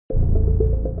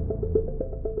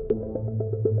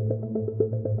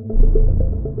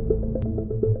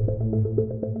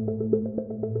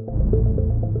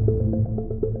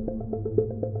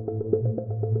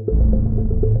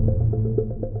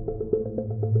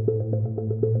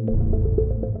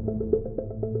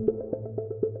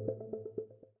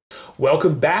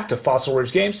Welcome back to Fossil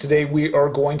Ridge Games. Today we are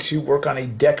going to work on a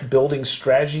deck building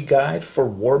strategy guide for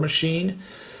War Machine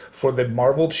for the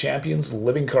Marvel Champions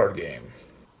living card game.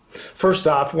 First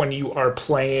off, when you are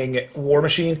playing War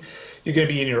Machine, you're going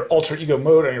to be in your alter ego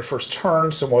mode on your first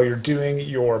turn. So while you're doing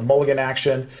your mulligan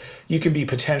action, you can be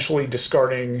potentially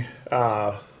discarding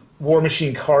War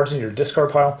Machine cards in your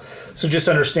discard pile. So just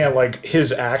understand, like,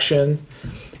 his action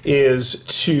is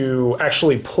to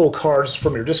actually pull cards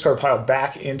from your discard pile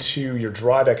back into your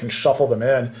draw deck and shuffle them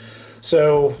in.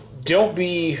 So don't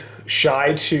be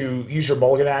shy to use your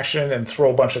mulligan action and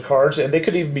throw a bunch of cards, and they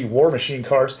could even be War Machine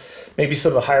cards, maybe some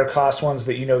of the higher cost ones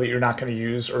that you know that you're not going to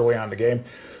use early on in the game.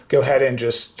 Go ahead and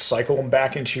just cycle them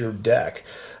back into your deck.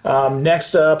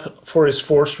 Next up, for his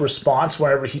forced response,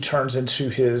 whenever he turns into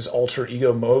his alter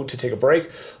ego mode to take a break,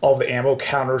 all the ammo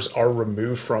counters are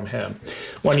removed from him.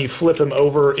 When you flip him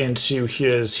over into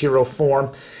his hero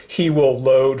form, he will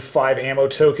load 5 ammo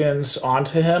tokens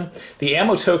onto him. The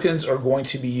ammo tokens are going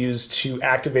to be used to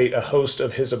activate a host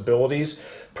of his abilities.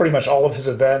 Pretty much all of his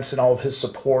events and all of his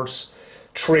supports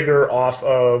trigger off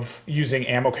of using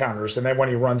ammo counters, and then when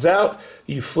he runs out,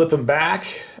 you flip him back,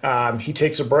 he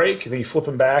takes a break, then you flip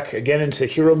him back again into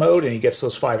hero mode and he gets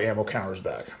those 5 ammo counters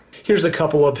back. Here's a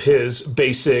couple of his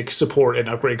basic support and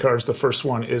upgrade cards. The first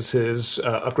one is his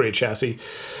upgrade chassis,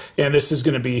 and this is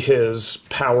going to be his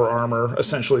power armor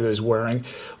essentially that he's wearing.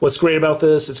 What's great about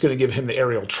this, it's going to give him the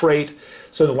aerial trait.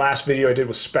 So in the last video I did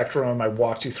with Spectrum, I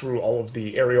walked you through all of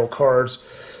the aerial cards.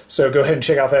 So go ahead and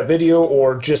check out that video,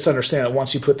 or just understand that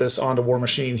once you put this onto War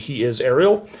Machine, he is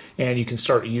aerial, and you can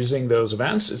start using those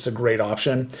events. It's a great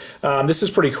option. This is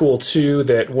pretty cool too,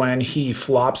 that when he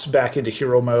flops back into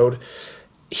hero mode,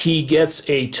 he gets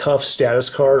a tough status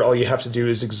card. All you have to do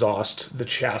is exhaust the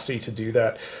chassis to do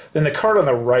that. Then the card on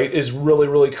the right is really,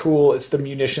 really cool. It's the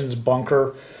munitions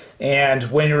bunker, and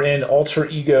when you're in alter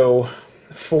ego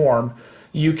form,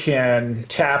 you can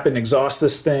tap and exhaust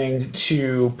this thing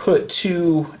to put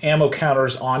 2 ammo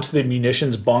counters onto the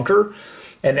munitions bunker.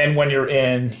 And then when you're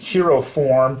in hero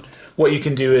form, what you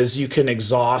can do is you can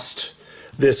exhaust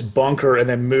this bunker and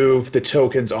then move the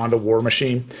tokens onto War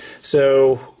Machine.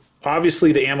 So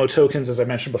obviously the ammo tokens, as I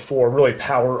mentioned before, really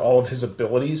power all of his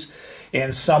abilities.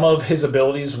 And some of his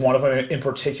abilities, one of them in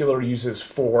particular, uses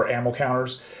 4 ammo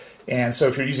counters. And so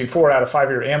if you're using 4 out of 5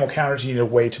 of your ammo counters, you need a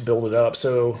way to build it up.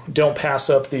 So don't pass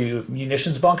up the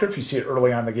munitions bunker. If you see it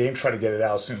early on in the game, try to get it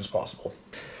out as soon as possible.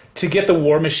 To get the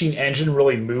War Machine engine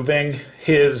really moving,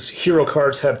 his hero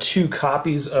cards have 2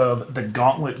 copies of the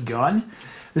Gauntlet Gun.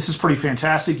 This is pretty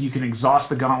fantastic. You can exhaust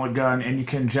the Gauntlet Gun and you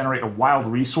can generate a wild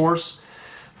resource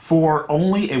for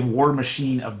only a War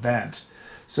Machine event.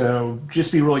 So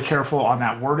just be really careful on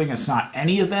that wording. It's not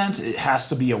any event. It has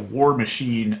to be a War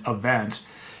Machine event.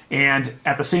 And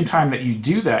at the same time that you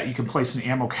do that, you can place an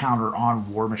ammo counter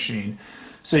on War Machine.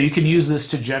 So you can use this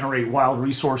to generate wild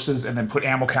resources and then put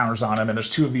ammo counters on them. And there's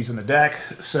 2 of these in the deck.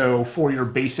 So for your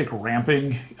basic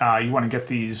ramping, you want to get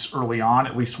these early on,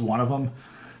 at least one of them,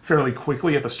 fairly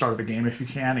quickly at the start of the game if you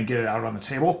can, and get it out on the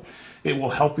table. It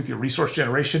will help with your resource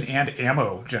generation and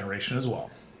ammo generation as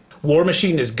well. War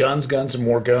Machine is guns, guns, and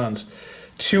more guns.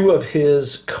 2 of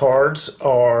his cards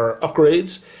are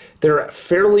upgrades. They're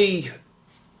fairly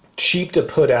cheap to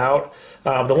put out.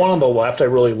 The one on the left I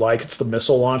really like. It's the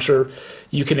missile launcher.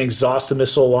 You can exhaust the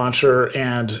missile launcher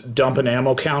and dump an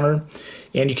ammo counter,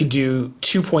 and you can do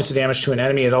 2 points of damage to an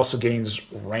enemy. It also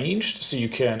gains ranged, so you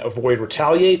can avoid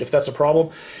retaliate if that's a problem.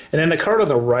 And then the card on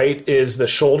the right is the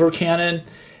shoulder cannon.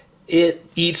 It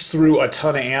eats through a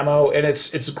ton of ammo, and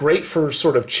it's great for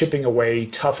sort of chipping away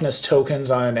toughness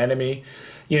tokens on an enemy.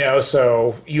 You know,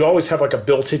 so you always have like a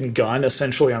built-in gun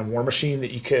essentially on War Machine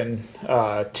that you can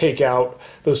take out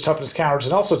those toughness counters.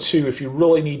 And also too, if you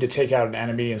really need to take out an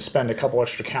enemy and spend a couple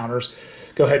extra counters,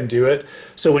 go ahead and do it.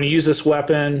 So when you use this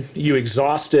weapon, you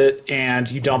exhaust it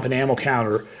and you dump an ammo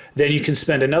counter. Then you can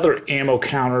spend another ammo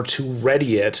counter to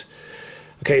ready it.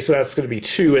 Okay, so that's going to be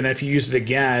 2. And then if you use it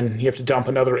again, you have to dump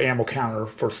another ammo counter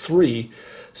for 3.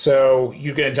 So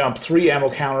you're going to dump 3 ammo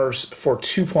counters for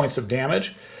 2 points of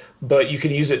damage. But you can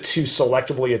use it to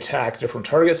selectively attack different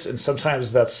targets, and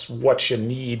sometimes that's what you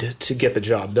need to get the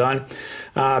job done.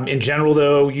 In general,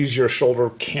 though, use your shoulder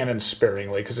cannon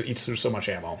sparingly because it eats through so much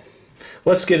ammo.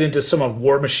 Let's get into some of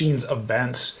War Machine's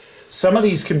events. Some of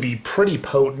these can be pretty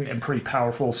potent and pretty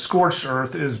powerful. Scorched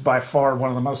Earth is by far one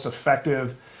of the most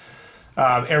effective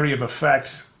area of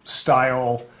effect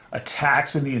style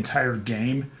attacks in the entire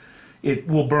game. It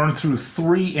will burn through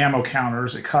 3 ammo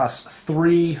counters. It costs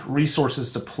 3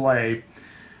 resources to play,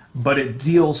 but it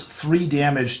deals 3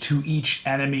 damage to each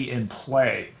enemy in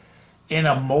play. In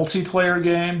a multiplayer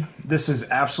game, this is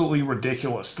absolutely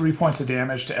ridiculous. 3 points of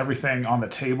damage to everything on the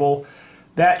table.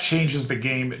 That changes the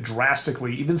game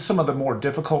drastically. Even some of the more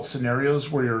difficult scenarios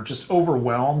where you're just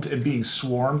overwhelmed and being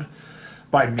swarmed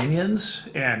by minions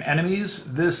and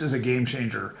enemies, this is a game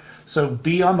changer. So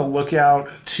be on the lookout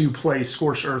to play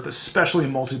Scorched Earth, especially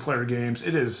in multiplayer games.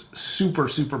 It is super,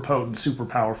 super potent, super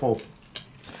powerful.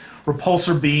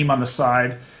 Repulsor beam on the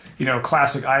side. You know,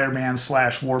 classic Iron Man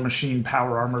 / War Machine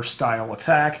power armor style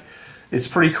attack. It's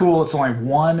pretty cool. It's only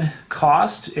 1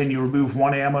 cost, and you remove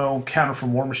 1 ammo counter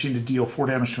from War Machine to deal 4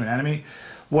 damage to an enemy.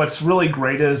 What's really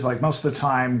great is, like, most of the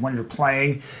time when you're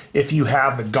playing, if you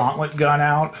have the Gauntlet gun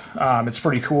out, it's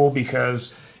pretty cool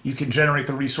because you can generate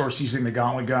the resource using the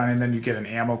Gauntlet gun, and then you get an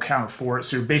ammo counter for it.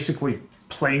 So you're basically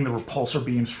playing the repulsor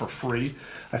beams for free.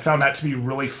 I found that to be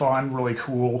really fun, really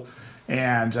cool.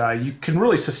 And you can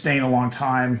really sustain a long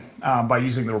time by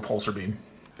using the repulsor beam.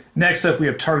 Next up, we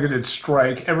have targeted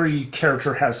strike. Every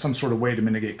character has some sort of way to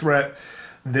mitigate threat.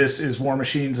 This is War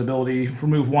Machine's ability.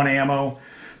 Remove 1 ammo,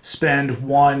 spend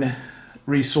 1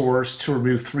 resource to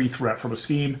remove 3 threat from a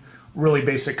scheme. Really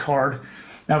basic card.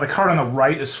 Now the card on the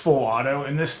right is full auto,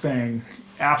 and this thing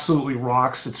absolutely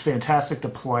rocks. It's fantastic to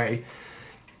play.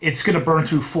 It's going to burn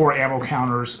through 4 ammo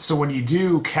counters, so when you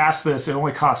do cast this, it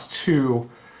only costs 2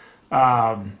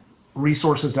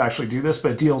 resources to actually do this,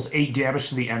 but it deals 8 damage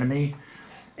to the enemy,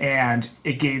 and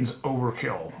it gains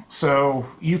overkill. So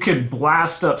you can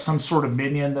blast up some sort of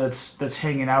minion that's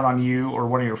hanging out on you or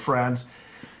one of your friends,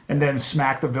 and then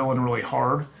smack the villain really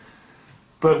hard.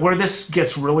 But where this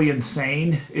gets really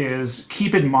insane is,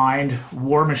 keep in mind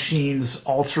War Machine's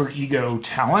alter ego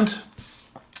talent.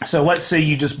 So let's say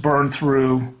you just burn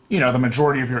through, you know, the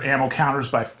majority of your ammo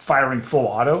counters by firing full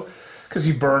auto, because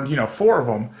you burned, you know, 4 of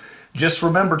them. Just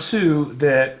remember, too,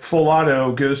 that full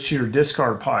auto goes to your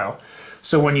discard pile.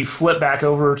 So when you flip back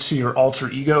over to your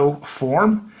alter ego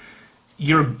form,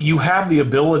 you have the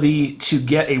ability to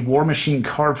get a War Machine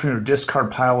card from your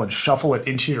discard pile and shuffle it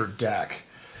into your deck.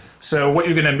 So what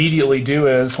you're going to immediately do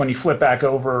is, when you flip back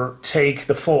over, take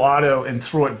the full auto and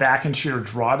throw it back into your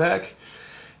draw deck.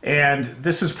 And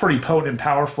this is pretty potent and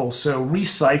powerful. So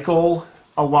recycle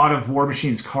a lot of War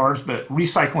Machine's cards, but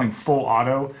recycling full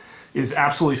auto is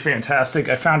absolutely fantastic.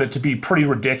 I found it to be pretty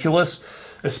ridiculous,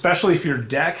 especially if your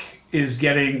deck is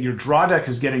getting, your draw deck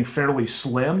is getting fairly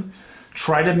slim.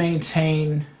 Try to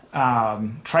maintain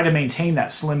that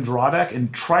slim draw deck,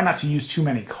 and try not to use too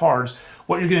many cards.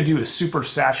 What you're going to do is super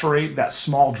saturate that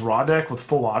small draw deck with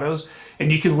full autos,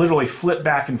 and you can literally flip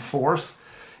back and forth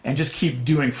and just keep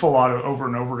doing full auto over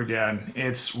and over again.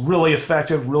 It's really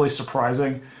effective, really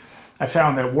surprising. I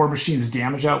found that War Machine's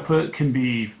damage output can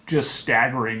be just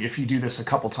staggering if you do this a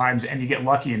couple times and you get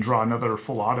lucky and draw another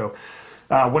full auto.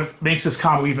 What makes this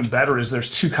combo even better is there's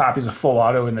 2 copies of full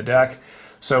auto in the deck.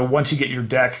 So once you get your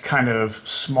deck kind of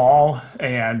small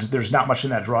and there's not much in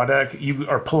that draw deck, you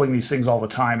are pulling these things all the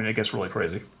time and it gets really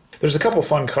crazy. There's a couple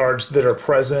fun cards that are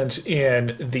present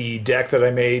in the deck that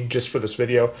I made just for this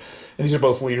video. And these are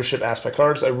both leadership aspect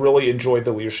cards. I really enjoyed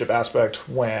the leadership aspect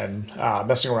when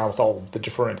messing around with all the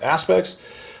different aspects.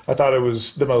 I thought it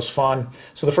was the most fun.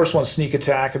 So the first one's Sneak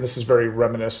Attack, and this is very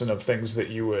reminiscent of things that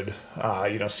you would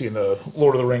see in the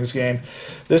Lord of the Rings game.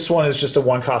 This one is just a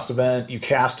 1-cost event. You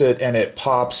cast it, and it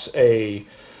pops a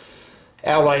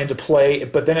ally into play,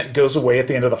 but then it goes away at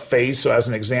the end of the phase. So as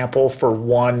an example, for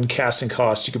 1 casting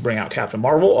cost, you could bring out Captain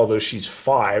Marvel, although she's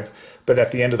 5, but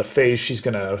at the end of the phase, she's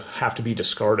going to have to be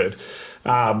discarded.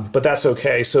 But that's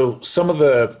okay. So some of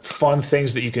the fun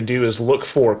things that you can do is look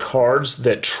for cards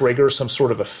that trigger some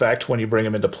sort of effect when you bring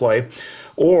them into play,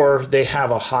 or they have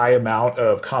a high amount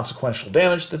of consequential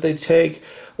damage that they take,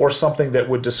 or something that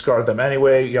would discard them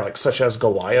anyway, like such as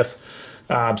Goliath.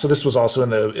 So this was also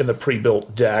in the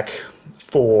pre-built deck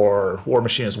for War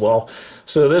Machine as well.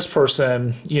 So this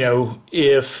person,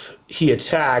 if he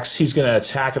attacks, he's going to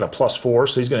attack at a +4,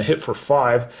 so he's going to hit for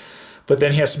 5, but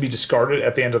then he has to be discarded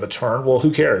at the end of the turn. Well,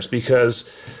 who cares?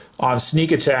 Because on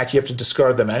Sneak Attack, you have to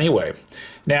discard them anyway.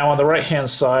 Now, on the right-hand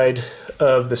side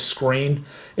of the screen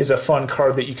is a fun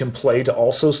card that you can play to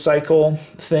also cycle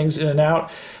things in and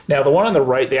out. Now, the one on the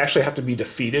right, they actually have to be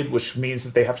defeated, which means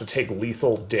that they have to take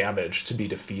lethal damage to be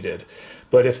defeated.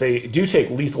 But if they do take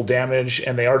lethal damage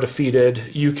and they are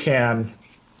defeated, you can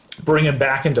bring them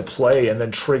back into play and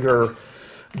then trigger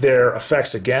their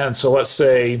effects again. So let's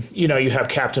say, you have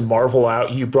Captain Marvel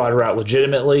out, you brought her out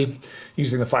legitimately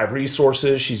using the 5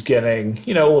 resources, she's getting,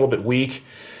 a little bit weak,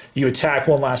 You attack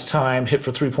one last time, hit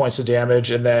for 3 points of damage,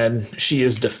 and then she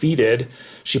is defeated.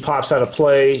 She pops out of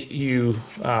play. You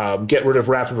get rid of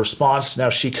rapid response. Now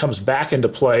she comes back into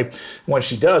play. When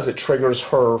she does, it triggers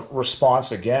her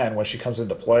response again when she comes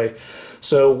into play.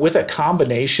 So with a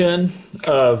combination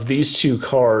of these two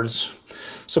cards,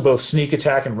 so both sneak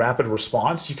attack and rapid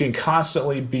response, you can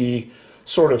constantly be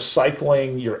sort of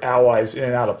cycling your allies in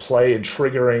and out of play and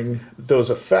triggering those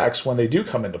effects when they do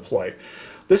come into play.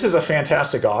 This is a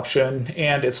fantastic option,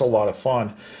 and it's a lot of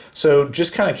fun. So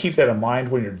just kind of keep that in mind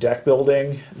when you're deck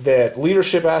building. That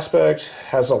leadership aspect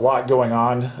has a lot going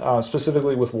on,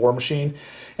 specifically with War Machine.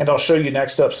 And I'll show you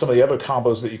next up some of the other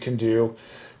combos that you can do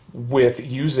with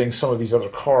using some of these other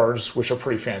cards, which are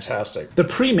pretty fantastic. The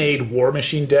pre-made War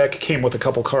Machine deck came with a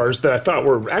couple cards that I thought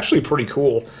were actually pretty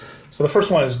cool. So the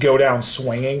first one is Go Down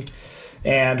Swinging.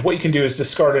 And what you can do is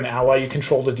discard an ally you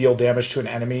control to deal damage to an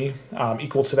enemy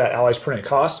equal to that ally's printed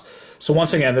cost. So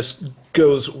once again, this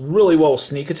goes really well with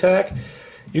sneak attack.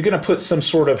 You're going to put some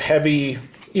sort of heavy,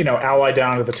 ally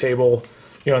down to the table.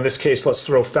 In this case, let's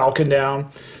throw Falcon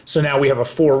down. So now we have a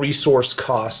 4 resource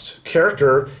cost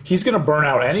character. He's going to burn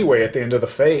out anyway at the end of the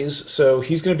phase, so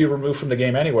he's going to be removed from the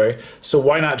game anyway. So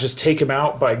why not just take him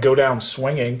out by Go Down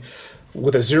Swinging?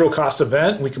 With a 0 cost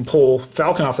event, we can pull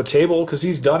Falcon off the table because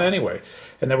he's done anyway.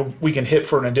 And then we can hit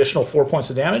for an additional 4 points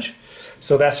of damage.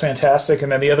 So that's fantastic. And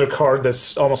then the other card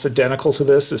that's almost identical to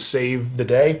this is Save the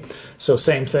Day. So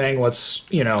same thing. Let's,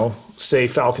 say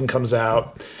Falcon comes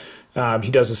out. He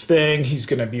does his thing. He's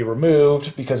going to be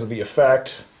removed because of the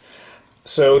effect.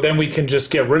 So then we can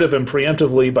just get rid of him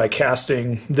preemptively by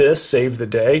casting this, Save the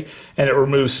Day. And it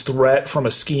removes threat from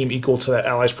a scheme equal to that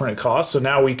ally's printed cost. So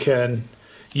now we can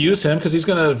use him because he's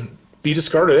going to be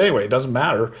discarded anyway. It doesn't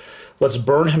matter. Let's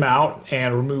burn him out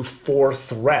and remove 4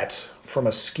 threat from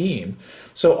a scheme.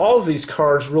 So all of these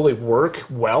cards really work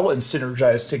well and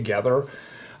synergize together.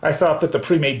 I thought that the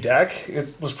pre-made deck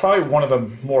was probably one of the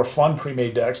more fun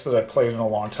pre-made decks that I've played in a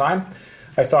long time.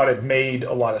 I thought it made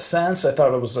a lot of sense. I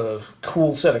thought it was a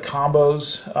cool set of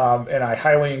combos, and I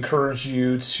highly encourage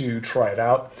you to try it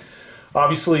out.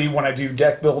 Obviously, when I do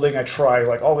deck building, I try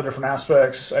all the different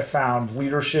aspects. I found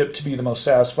leadership to be the most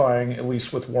satisfying, at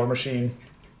least with War Machine,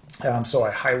 so I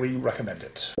highly recommend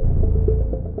it.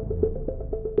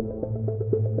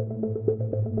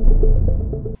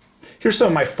 Here's some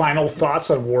of my final thoughts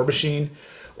on War Machine.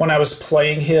 When I was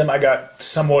playing him, I got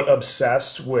somewhat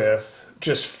obsessed with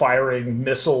just firing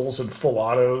missiles and full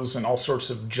autos and all sorts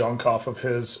of junk off of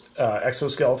his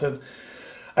exoskeleton.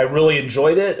 I really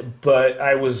enjoyed it, but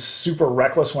I was super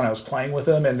reckless when I was playing with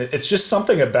him, and it's just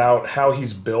something about how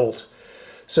he's built.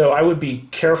 So I would be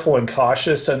careful and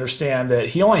cautious to understand that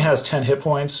he only has 10 hit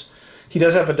points. He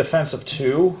does have a defense of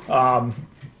 2,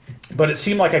 but it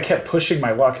seemed like I kept pushing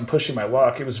my luck and pushing my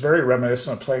luck. It was very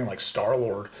reminiscent of playing like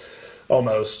Star-Lord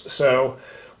almost. So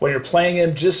when you're playing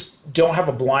him, just don't have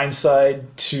a blind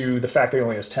side to the fact that he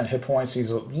only has 10 hit points. He's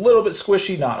a little bit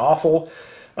squishy, not awful.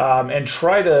 And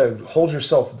try to hold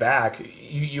yourself back.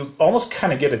 You almost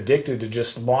kind of get addicted to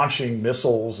just launching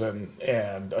missiles and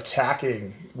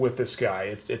attacking with this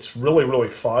guy. It's really, really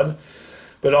fun,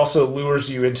 but also lures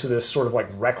you into this sort of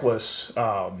reckless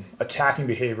attacking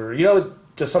behavior.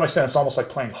 To some extent, it's almost like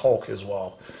playing Hulk as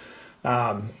well.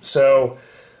 So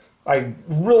I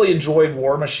really enjoyed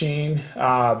War Machine.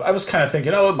 I was kind of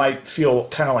thinking, it might feel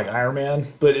kind of like Iron Man,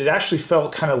 but it actually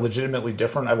felt kind of legitimately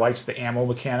different. I liked the ammo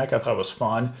mechanic. I thought it was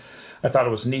fun. I thought it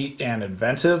was neat and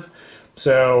inventive.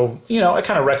 So, I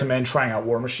kind of recommend trying out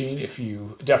War Machine if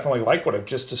you definitely like what I've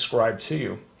just described to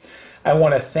you. I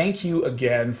want to thank you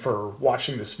again for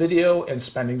watching this video and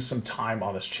spending some time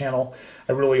on this channel.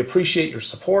 I really appreciate your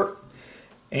support.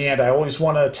 And I always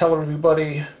want to tell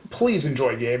everybody, please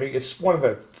enjoy gaming. It's one of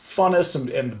the funnest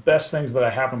and the best things that I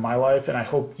have in my life, and I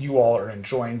hope you all are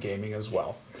enjoying gaming as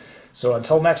well. So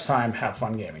until next time, have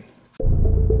fun gaming.